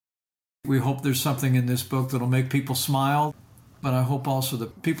We hope there's something in this book that'll make people smile, but I hope also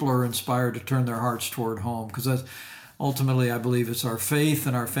that people are inspired to turn their hearts toward home, because ultimately I believe it's our faith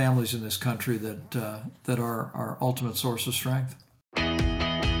and our families in this country that are our ultimate source of strength.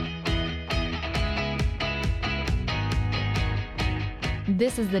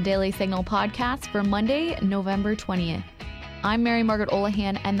 This is the Daily Signal podcast for Monday, November 20th. I'm Mary Margaret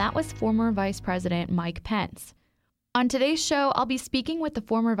Olahan, and that was former Vice President Mike Pence. On today's show, I'll be speaking with the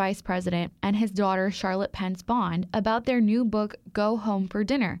former Vice President and his daughter, Charlotte Pence Bond, about their new book, Go Home for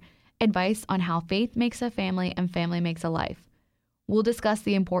Dinner, advice on how faith makes a family and family makes a life. We'll discuss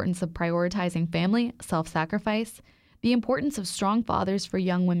the importance of prioritizing family, self-sacrifice, the importance of strong fathers for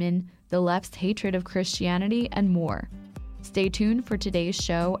young women, the left's hatred of Christianity, and more. Stay tuned for today's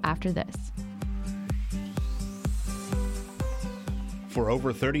show after this. For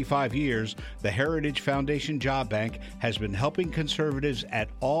over 35 years, the Heritage Foundation Job Bank has been helping conservatives at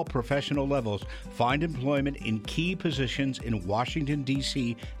all professional levels find employment in key positions in Washington,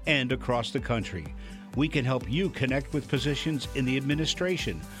 D.C. and across the country. We can help you connect with positions in the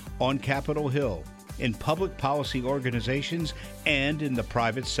administration, on Capitol Hill, in public policy organizations, and in the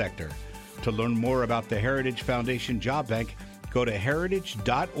private sector. To learn more about the Heritage Foundation Job Bank, go to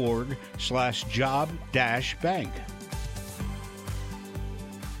heritage.org/job-bank.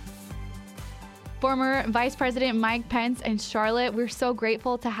 Former Vice President Mike Pence and Charlotte, we're so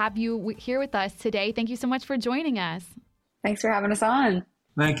grateful to have you here with us today. Thank you so much for joining us. Thanks for having us on.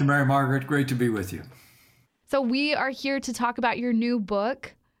 Thank you, Mary Margaret. Great to be with you. So we are here to talk about your new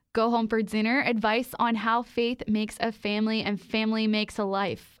book, Go Home for Dinner, advice on how faith makes a family and family makes a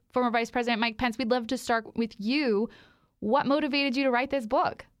life. Former Vice President Mike Pence, we'd love to start with you. What motivated you to write this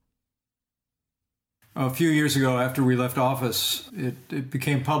book? A few years ago, after we left office, it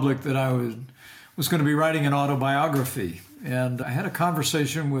became public that I was going to be writing an autobiography. And I had a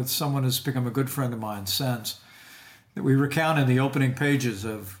conversation with someone who's become a good friend of mine since, that we recount in the opening pages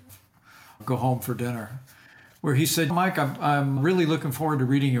of Go Home for Dinner, where he said, Mike, I'm really looking forward to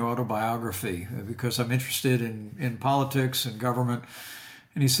reading your autobiography because I'm interested in politics and government.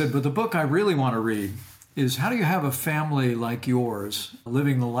 And he said, but the book I really want to read is how do you have a family like yours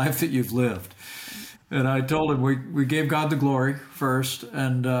living the life that you've lived? And I told him we gave God the glory first,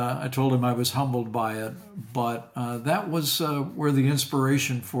 and I told him I was humbled by it. But that was where the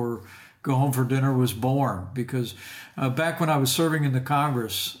inspiration for Go Home for Dinner was born, because back when I was serving in the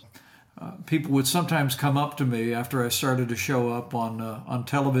Congress, people would sometimes come up to me after I started to show up on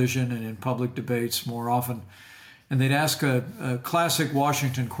television and in public debates more often, and they'd ask a classic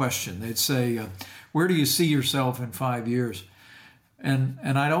Washington question. They'd say, where do you see yourself in 5 years? And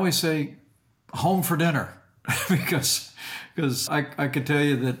I'd always say, home for dinner, because I could tell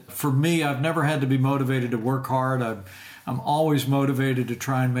you that for me, I've never had to be motivated to work hard. I'm always motivated to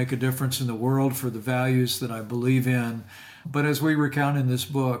try and make a difference in the world for the values that I believe in. But as we recount in this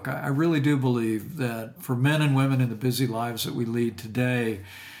book, I really do believe that for men and women in the busy lives that we lead today,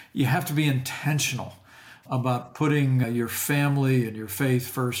 you have to be intentional about putting your family and your faith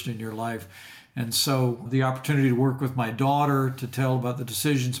first in your life. And so the opportunity to work with my daughter, to tell about the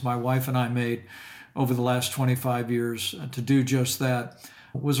decisions my wife and I made over the last 25 years to do just that,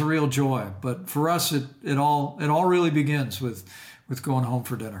 was a real joy. But for us, it all really begins with going home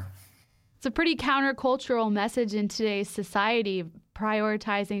for dinner. It's a pretty countercultural message in today's society,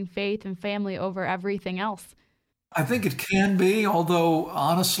 prioritizing faith and family over everything else. I think it can be, although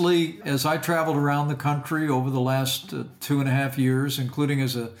honestly, as I traveled around the country over the last 2.5 years, including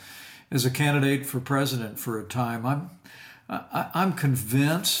as a candidate for president for a time, I'm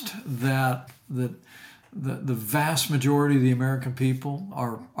convinced that the vast majority of the American people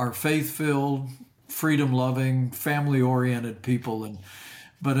are faith-filled, freedom-loving, family-oriented people,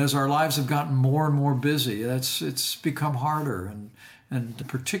 but as our lives have gotten more and more busy, it's become harder, and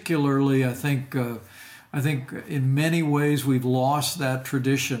particularly I think in many ways we've lost that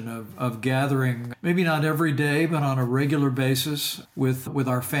tradition of gathering, maybe not every day, but on a regular basis with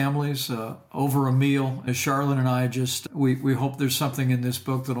our families over a meal. As Charlotte and I we hope there's something in this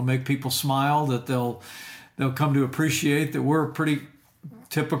book that'll make people smile, that they'll come to appreciate that we're a pretty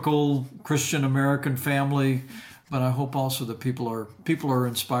typical Christian American family. But I hope also that people are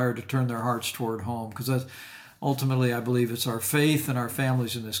inspired to turn their hearts toward home, because ultimately, I believe it's our faith and our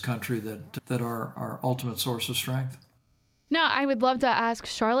families in this country that are our ultimate source of strength. Now, I would love to ask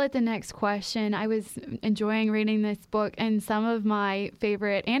Charlotte the next question. I was enjoying reading this book, and some of my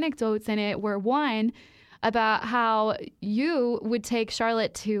favorite anecdotes in it were, one, about how you would take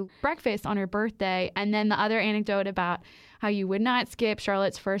Charlotte to breakfast on her birthday, and then the other anecdote about how you would not skip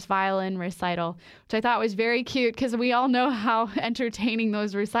Charlotte's first violin recital, which I thought was very cute because we all know how entertaining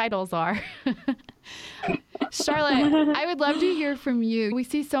those recitals are. Charlotte, I would love to hear from you. We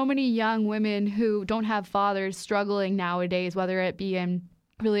see so many young women who don't have fathers struggling nowadays, whether it be in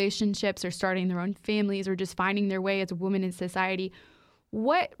relationships or starting their own families or just finding their way as a woman in society.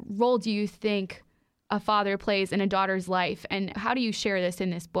 What role do you think a father plays in a daughter's life, and how do you share this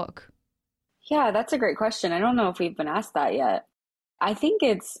in this book? Yeah, that's a great question. I don't know if we've been asked that yet. I think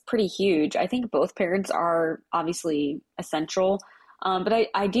it's pretty huge. I think both parents are obviously essential. But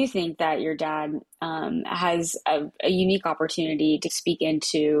I do think that your dad has a unique opportunity to speak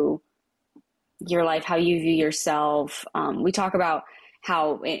into your life, how you view yourself. We talk about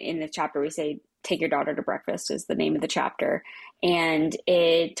how in the chapter we say, take your daughter to breakfast is the name of the chapter. And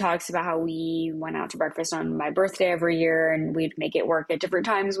it talks about how we went out to breakfast on my birthday every year and we'd make it work at different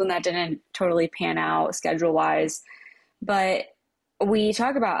times when that didn't totally pan out schedule wise. But we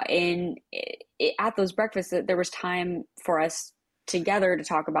talk about at those breakfasts that there was time for us together to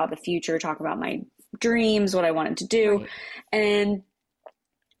talk about the future, talk about my dreams, what I wanted to do. Right. And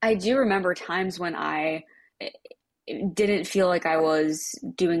I do remember times when I didn't feel like I was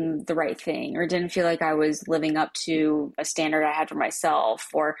doing the right thing or didn't feel like I was living up to a standard I had for myself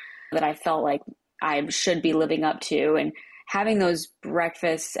or that I felt like I should be living up to. And having those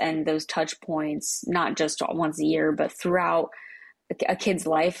breakfasts and those touch points, not just once a year, but throughout a kid's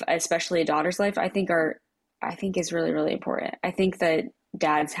life, especially a daughter's life, I think is really, really important. I think that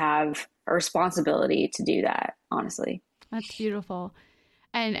dads have a responsibility to do that, honestly. That's beautiful.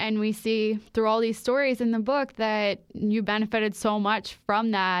 And we see through all these stories in the book that you benefited so much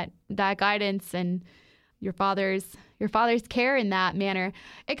from that guidance and your father's care in that manner.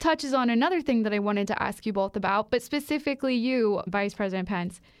 It touches on another thing that I wanted to ask you both about, but specifically you, Vice President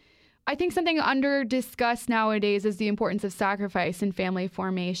Pence. I think something under discussed nowadays is the importance of sacrifice in family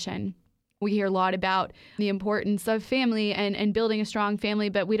formation. We hear a lot about the importance of family and building a strong family,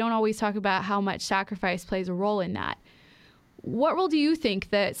 but we don't always talk about how much sacrifice plays a role in that. What role do you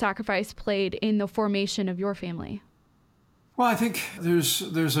think that sacrifice played in the formation of your family? Well, I think it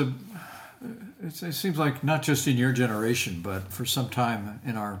seems like not just in your generation, but for some time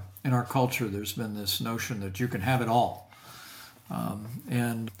in our culture, there's been this notion that you can have it all. I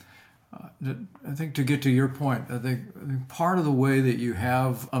think to get to your point, I think part of the way that you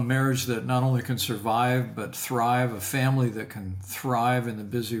have a marriage that not only can survive but thrive, a family that can thrive in the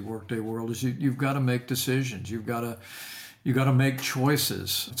busy workday world, is you've got to make decisions. You've got to make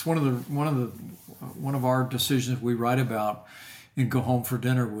choices. It's one of our decisions we write about in Go Home for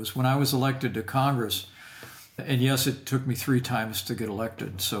Dinner was when I was elected to Congress. And yes, it took me 3 times to get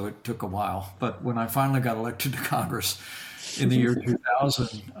elected, so it took a while. But when I finally got elected to Congress in the year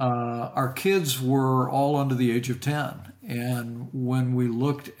 2000, our kids were all under the age of 10. And when we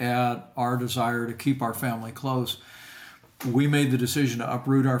looked at our desire to keep our family close, we made the decision to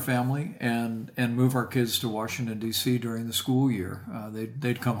uproot our family and move our kids to Washington, D.C. during the school year.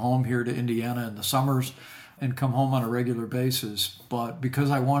 They'd come home here to Indiana in the summers and come home on a regular basis. But because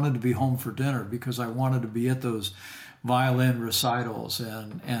I wanted to be home for dinner, because I wanted to be at those violin recitals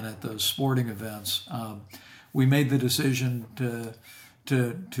and at those sporting events, we made the decision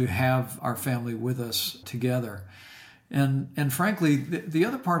to have our family with us together. And frankly, the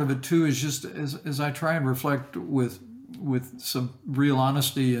other part of it too is just as I try and reflect with some real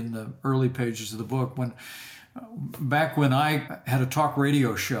honesty in the early pages of the book, back when I had a talk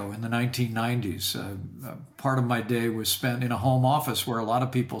radio show in the 1990s, part of my day was spent in a home office where a lot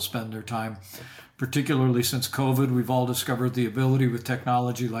of people spend their time, particularly since COVID. We've all discovered the ability with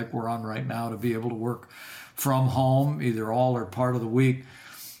technology like we're on right now to be able to work from home, either all or part of the week.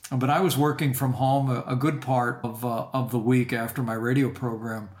 But I was working from home a good part of the week after my radio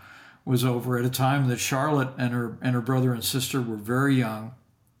program was over, at a time that Charlotte and her brother and sister were very young.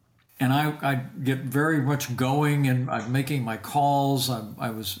 And I get very much going and I'm making my calls.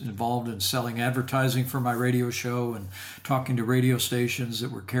 I was involved in selling advertising for my radio show and talking to radio stations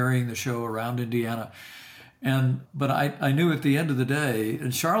that were carrying the show around Indiana. But I knew at the end of the day,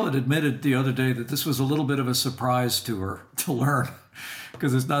 and Charlotte admitted the other day that this was a little bit of a surprise to her to learn,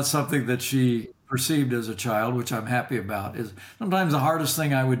 because it's not something that she perceived as a child, which I'm happy about, is sometimes the hardest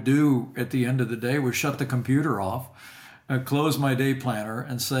thing I would do at the end of the day was shut the computer off, close my day planner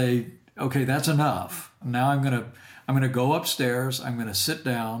and say, okay, that's enough. Now I'm gonna go upstairs, I'm gonna sit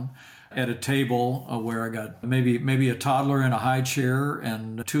down at a table where I got maybe a toddler in a high chair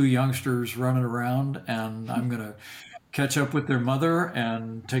and 2 youngsters running around, and I'm gonna catch up with their mother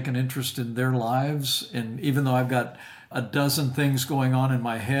and take an interest in their lives. And even though I've got a dozen things going on in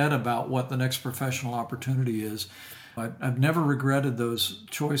my head about what the next professional opportunity is, I've never regretted those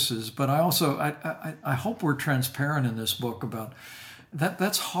choices. But I also, I hope we're transparent in this book about that.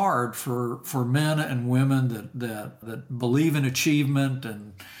 That's hard for men and women that believe in achievement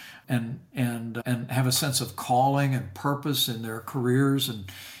and have a sense of calling and purpose in their careers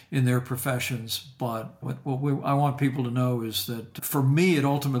and in their professions. But I want people to know is that for me, it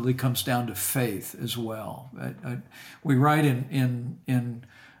ultimately comes down to faith as well. We write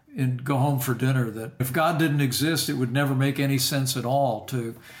in Go Home for Dinner that if God didn't exist, it would never make any sense at all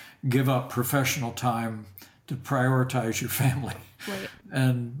to give up professional time to prioritize your family. Right.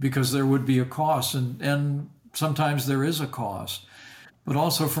 And because there would be a cost, and sometimes there is a cost. But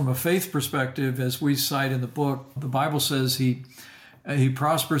also from a faith perspective, as we cite in the book, the Bible says he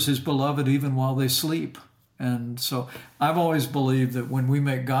prospers his beloved even while they sleep. And so I've always believed that when we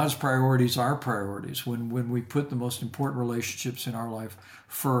make God's priorities our priorities, when we put the most important relationships in our life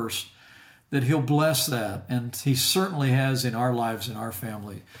first, that he'll bless that. And he certainly has in our lives, in our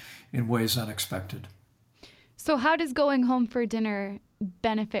family, in ways unexpected. So how does Going Home for Dinner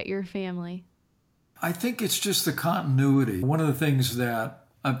benefit your family? I think it's just the continuity. One of the things that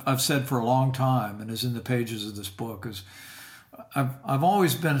I've said for a long time and is in the pages of this book is I've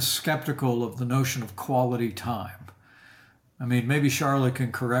always been skeptical of the notion of quality time. I mean, maybe Charlotte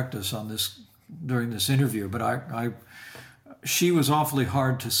can correct us on this during this interview, but she was awfully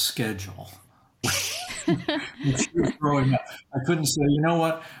hard to schedule. When she was growing up, I couldn't say, you know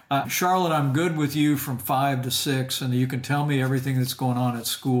what, Charlotte, I'm good with you from 5 to 6, and you can tell me everything that's going on at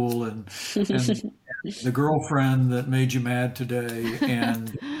school and the girlfriend that made you mad today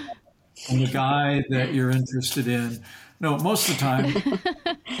and the guy that you're interested in. No, most of the time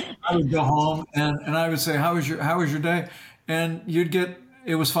I would go home and I would say, how was your day? And you'd get,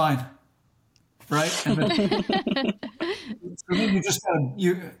 it was fine. Right? And then,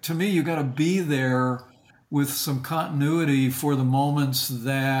 so then you got to be there with some continuity for the moments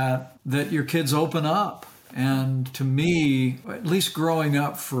that your kids open up. And to me, at least growing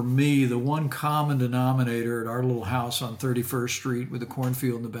up for me, the one common denominator at our little house on 31st Street with a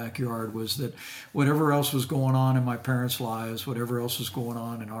cornfield in the backyard was that whatever else was going on in my parents' lives, whatever else was going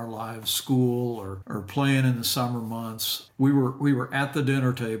on in our lives, school or playing in the summer months, we were at the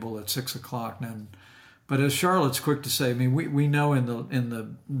dinner table at 6 o'clock. But as Charlotte's quick to say, I mean, we know in the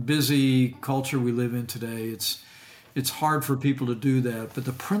busy culture we live in today, it's hard for people to do that, but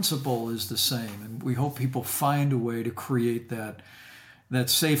the principle is the same. And we hope people find a way to create that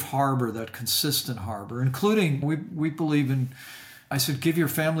safe harbor, that consistent harbor, including we believe in, I said, give your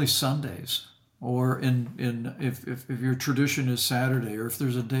family Sundays, or if your tradition is Saturday, or if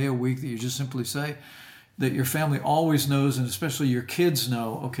there's a day a week that you just simply say that your family always knows, and especially your kids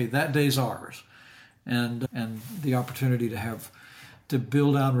know, okay, that day's ours. And the opportunity to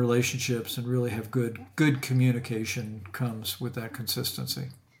build out relationships and really have good communication comes with that consistency.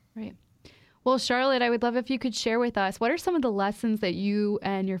 Right. Well, Charlotte, I would love if you could share with us, what are some of the lessons that you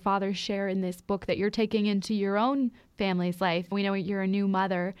and your father share in this book that you're taking into your own family's life? We know you're a new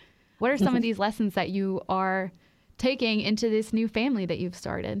mother. What are some of these lessons that you are taking into this new family that you've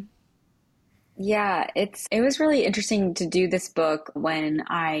started? Yeah, it was really interesting to do this book when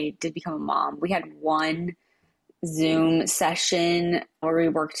I did become a mom. We had one Zoom session where we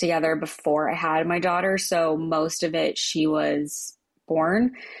worked together before I had my daughter. So most of it, she was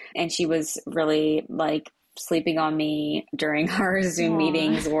born and she was really like sleeping on me during our Zoom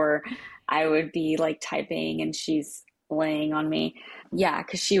meetings, or I would be like typing and she's laying on me. Yeah,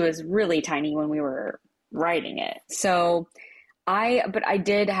 because she was really tiny when we were writing it. So but I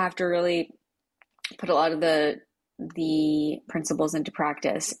did have to really put a lot of the principles into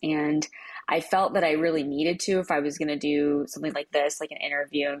practice. And I felt that I really needed to, if I was going to do something like this, like an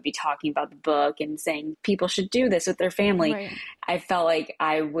interview and be talking about the book and saying people should do this with their family. Right. I felt like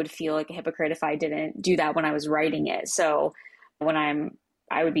I would feel like a hypocrite if I didn't do that when I was writing it. So when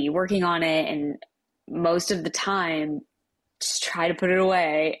I would be working on it, and most of the time just try to put it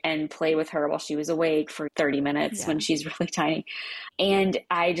away and play with her while she was awake for 30 minutes when she's really tiny. And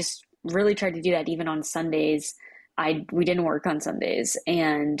I just really tried to do that even on Sundays. We didn't work on Sundays,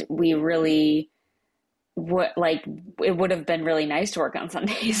 and we really it would have been really nice to work on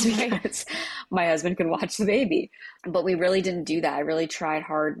Sundays because my husband could watch the baby, but we really didn't do that. I really tried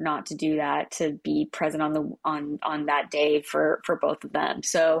hard not to do that, to be present on that day for both of them.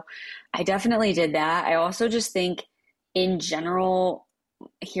 So I definitely did that. I also just think in general,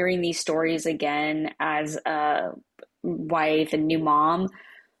 hearing these stories again as a wife and new mom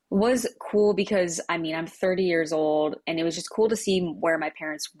was cool because I mean, I'm 30 years old, and it was just cool to see where my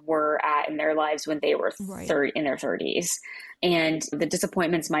parents were at in their lives when they were Right. in their 30s, and the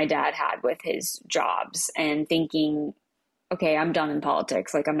disappointments my dad had with his jobs, and thinking, okay, I'm done in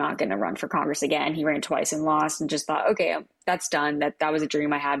politics. Like, I'm not going to run for Congress again. He ran twice and lost, and just thought, okay, that's done. That was a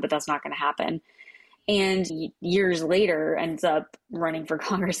dream I had, but that's not going to happen. And years later ends up running for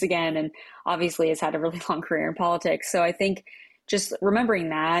Congress again, and obviously has had a really long career in politics. So I think just remembering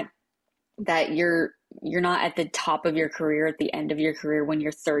that you're not at the top of your career at the end of your career when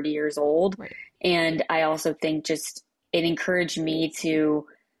you're 30 years old. Right. And I also think just it encouraged me to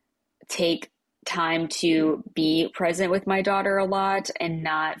take time to be present with my daughter a lot and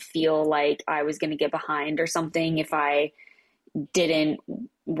not feel like I was going to get behind or something if I didn't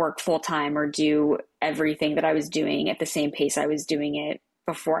work full time or do everything that I was doing at the same pace I was doing it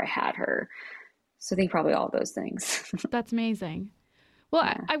before I had her. So I think probably all those things. That's amazing. Well,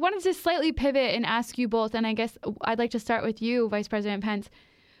 Yeah. I wanted to slightly pivot and ask you both, and I guess I'd like to start with you, Vice President Pence.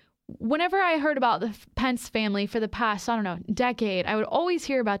 Whenever I heard about the Pence family for the past, I don't know, decade, I would always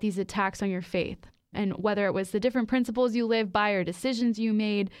hear about these attacks on your faith, and whether it was the different principles you lived by or decisions you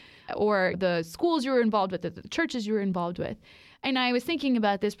made or the schools you were involved with or the churches you were involved with. And I was thinking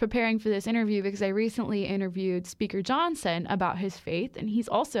about this preparing for this interview because I recently interviewed Speaker Johnson about his faith, and he's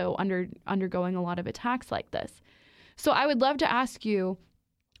also undergoing a lot of attacks like this. So I would love to ask you,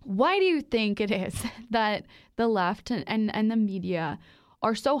 why do you think it is that the left and the media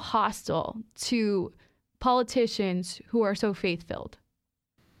are so hostile to politicians who are so faith-filled?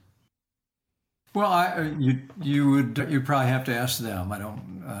 Well, you'd probably have to ask them. I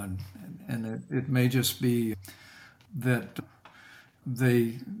don't, and it may just be that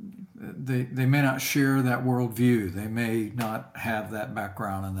they may not share that worldview. They may not have that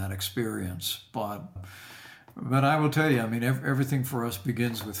background and that experience, but I will tell you, I mean, everything for us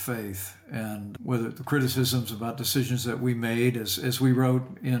begins with faith. And whether the criticisms about decisions that we made, as we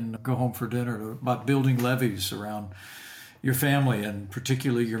wrote in Go Home for Dinner, about building levees around your family and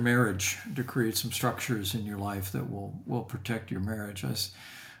particularly your marriage to create some structures in your life that will protect your marriage.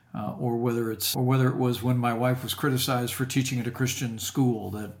 Or whether it was when my wife was criticized for teaching at a Christian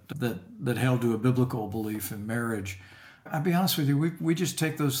school that held to a biblical belief in marriage. I'll be honest with you, we just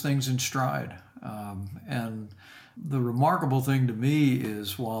take those things in stride. And the remarkable thing to me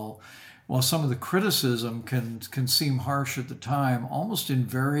is while some of the criticism can seem harsh at the time, almost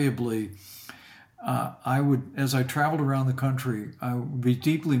invariably, as I traveled around the country, I would be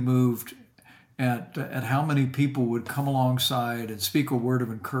deeply moved at how many people would come alongside and speak a word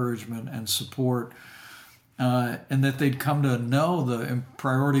of encouragement and support, and that they'd come to know the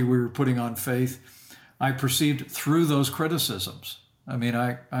priority we were putting on faith. I perceived through those criticisms. I mean,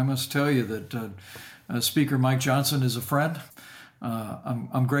 I must tell you that Speaker Mike Johnson is a friend.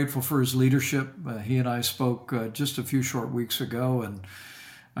 I'm grateful for his leadership. He and I spoke just a few short weeks ago, and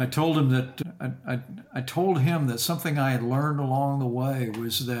I told him that something I had learned along the way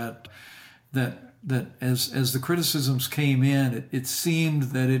was that as the criticisms came in, it seemed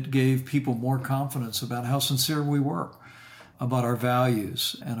that it gave people more confidence about how sincere we were about our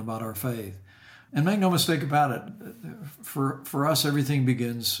values and about our faith. And make no mistake about it, for us, everything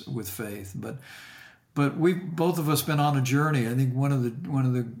begins with faith. But we've both of us been on a journey. I think one of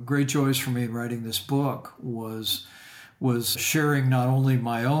the great joys for me in writing this book was sharing not only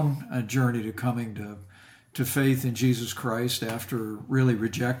my own journey to coming to faith in Jesus Christ after really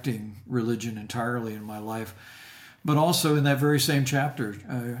rejecting religion entirely in my life, but also in that very same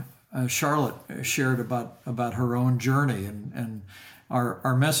chapter, Charlotte shared about her own journey, and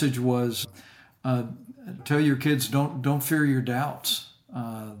our message was, tell your kids don't fear your doubts.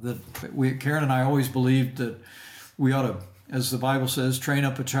 Karen and I always believed that we ought to, as the Bible says, train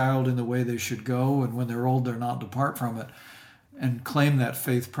up a child in the way they should go, and when they're old, they're not depart from it, and claim that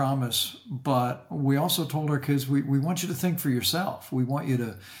faith promise. But we also told our kids, we want you to think for yourself. We want you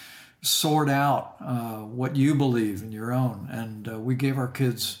to sort out what you believe in your own. And we gave our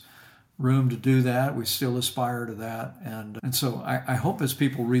kids room to do that. We still aspire to that. And so I hope as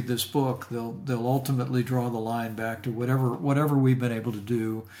people read this book, they'll ultimately draw the line back to whatever we've been able to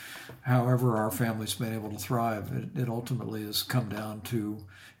do, however our family's been able to thrive. It ultimately has come down to,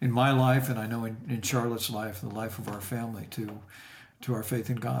 in my life, and I know in Charlotte's life, the life of our family, to our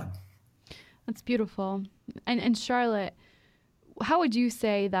faith in God. That's beautiful. And Charlotte, how would you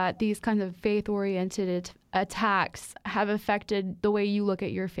say that these kinds of faith-oriented attacks have affected the way you look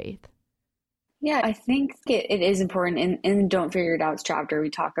at your faith? Yeah, I think it is important. In Don't Fear Your Doubts chapter,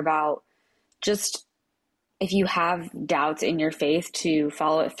 we talk about just if you have doubts in your faith, to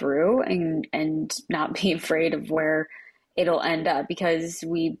follow it through and not be afraid of where it'll end up, because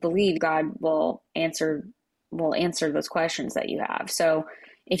we believe God will answer those questions that you have. So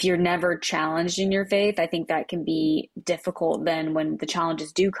if you're never challenged in your faith, I think that can be difficult. Then when the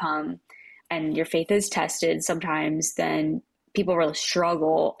challenges do come and your faith is tested sometimes, then people really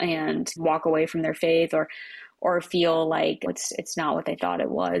struggle and walk away from their faith, or feel like it's not what they thought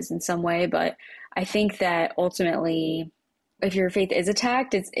it was in some way. But I think that ultimately, if your faith is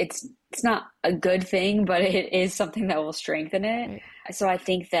attacked, it's not a good thing, but it is something that will strengthen it. Right. So I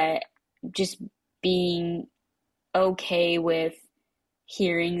think that just being okay with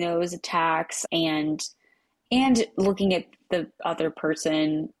hearing those attacks, and looking at the other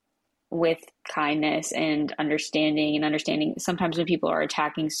person with kindness and understanding sometimes when people are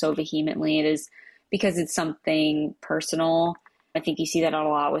attacking so vehemently, it is because it's something personal. I think you see that a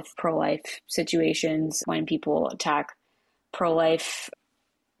lot with pro-life situations, when people attack pro-life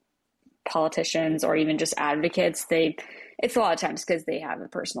politicians or even just advocates. It's a lot of times because they have a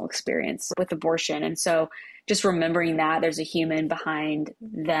personal experience with abortion. And so just remembering that there's a human behind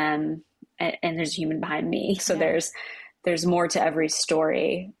them, and there's a human behind me. So Yeah. there's more to every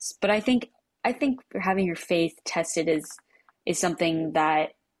story. But I think having your faith tested is something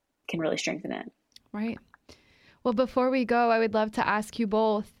that can really strengthen it. Right. Well, before we go, I would love to ask you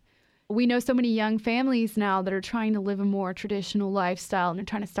both. We know so many young families now that are trying to live a more traditional lifestyle, and they're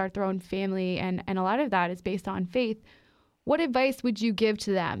trying to start their own family. And a lot of that is based on faith. What advice would you give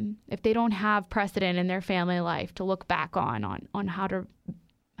to them if they don't have precedent in their family life to look back on how to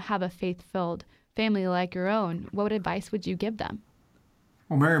have a faith-filled family like your own? What advice would you give them?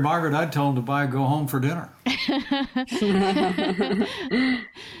 Well, Mary Margaret, I'd tell them to go home for dinner.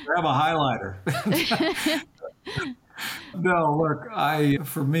 Grab a highlighter. No, look,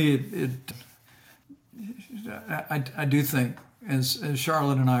 for me, I do think, as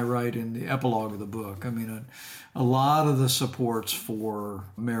Charlotte and I write in the epilogue of the book, I mean, a lot of the supports for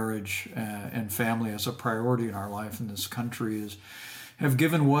marriage and family as a priority in our life in this country have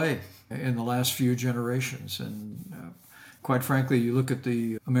given way in the last few generations. And quite frankly, you look at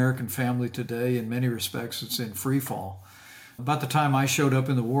the American family today, in many respects, it's in free fall. About the time I showed up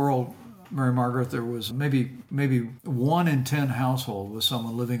in the world, Mary Margaret, there was maybe 1 in 10 household with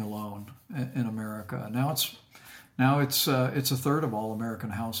someone living alone in America. Now it's a third of all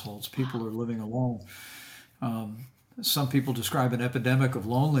American households. People are living alone. Some people describe an epidemic of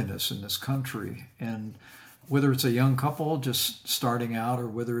loneliness in this country, and whether it's a young couple just starting out or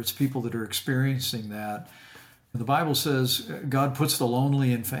whether it's people that are experiencing that, the Bible says God puts the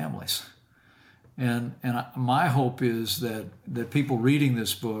lonely in families. And my hope is that people reading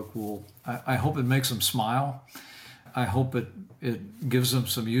this book I hope it makes them smile. I hope it gives them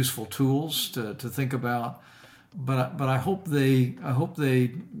some useful tools to think about. But I hope they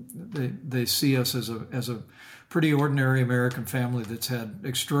see us as a pretty ordinary American family that's had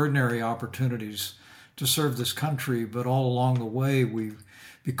extraordinary opportunities to serve this country, but all along the way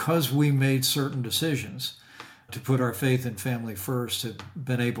because we made certain decisions to put our faith and family first, have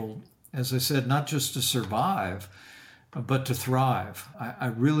been able, as I said, not just to survive, but to thrive. I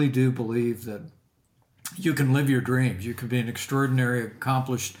really do believe that you can live your dreams. You can be an extraordinary,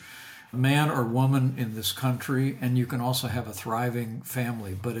 accomplished man or woman in this country, and you can also have a thriving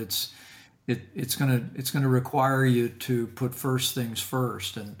family. But it's gonna require you to put first things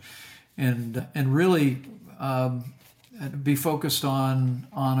first, and really be focused on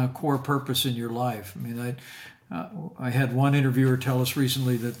a core purpose in your life. I mean, I had one interviewer tell us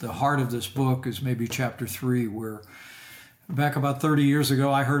recently that the heart of this book is maybe chapter 3, where back about 30 years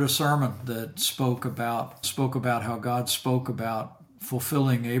ago, I heard a sermon that spoke about how God spoke about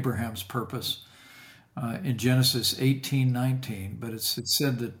fulfilling Abraham's purpose in Genesis 18:19. But it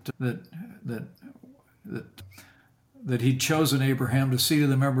said that he'd chosen Abraham to see to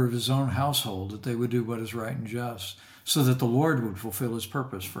the member of his own household that they would do what is right and just, so that the Lord would fulfill his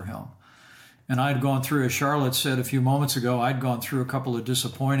purpose for him. And I'd gone through, as Charlotte said a few moments ago, I'd gone through a couple of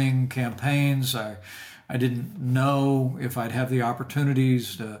disappointing campaigns. I didn't know if I'd have the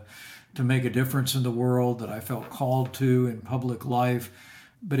opportunities to make a difference in the world that I felt called to in public life.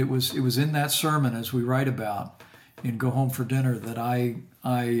 But it was in that sermon, as we write about in Go Home for Dinner, that I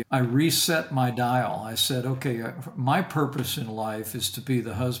reset my dial. I said, okay, my purpose in life is to be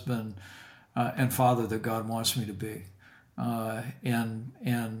the husband and father that God wants me to be. And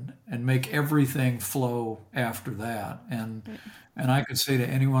make everything flow after that. And I could say to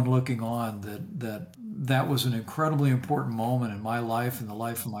anyone looking on that was an incredibly important moment in my life and the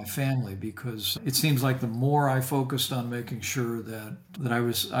life of my family, because it seems like the more I focused on making sure that I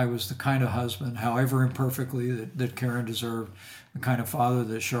was the kind of husband, however imperfectly, that Karen deserved, the kind of father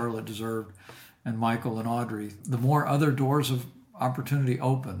that Charlotte deserved, and Michael and Audrey, the more other doors of opportunity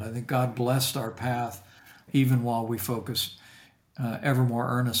opened. I think God blessed our path even while we focused ever more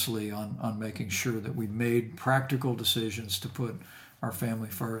earnestly on making sure that we made practical decisions to put our family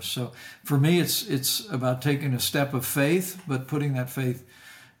first. So for me, it's about taking a step of faith, but putting that faith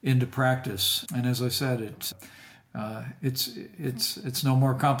into practice. And as I said, it's no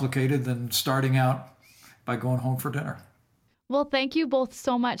more complicated than starting out by going home for dinner. Well, thank you both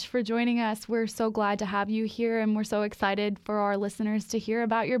so much for joining us. We're so glad to have you here, and we're so excited for our listeners to hear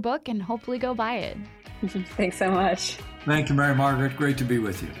about your book and hopefully go buy it. Thanks so much. Thank you, Mary Margaret. Great to be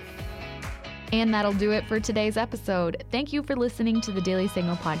with you. And that'll do it for today's episode. Thank you for listening to the Daily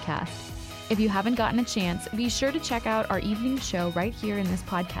Signal podcast. If you haven't gotten a chance, be sure to check out our evening show right here in this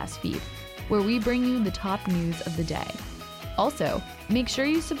podcast feed, where we bring you the top news of the day. Also, make sure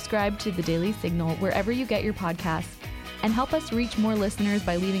you subscribe to the Daily Signal wherever you get your podcasts, and help us reach more listeners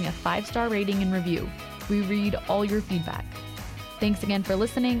by leaving a 5-star rating and review. We read all your feedback. Thanks again for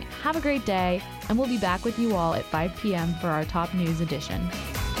listening. Have a great day, and we'll be back with you all at 5 p.m. for our top news edition.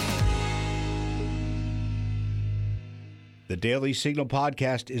 The Daily Signal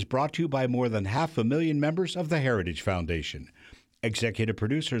podcast is brought to you by more than 500,000 members of the Heritage Foundation. Executive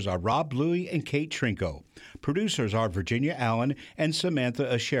producers are Rob Bluey and Kate Trinko. Producers are Virginia Allen and Samantha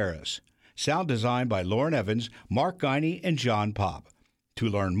Asheris. Sound design by Lauren Evans, Mark Guiney, and John Pop. To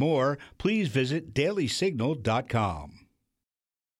learn more, please visit dailysignal.com.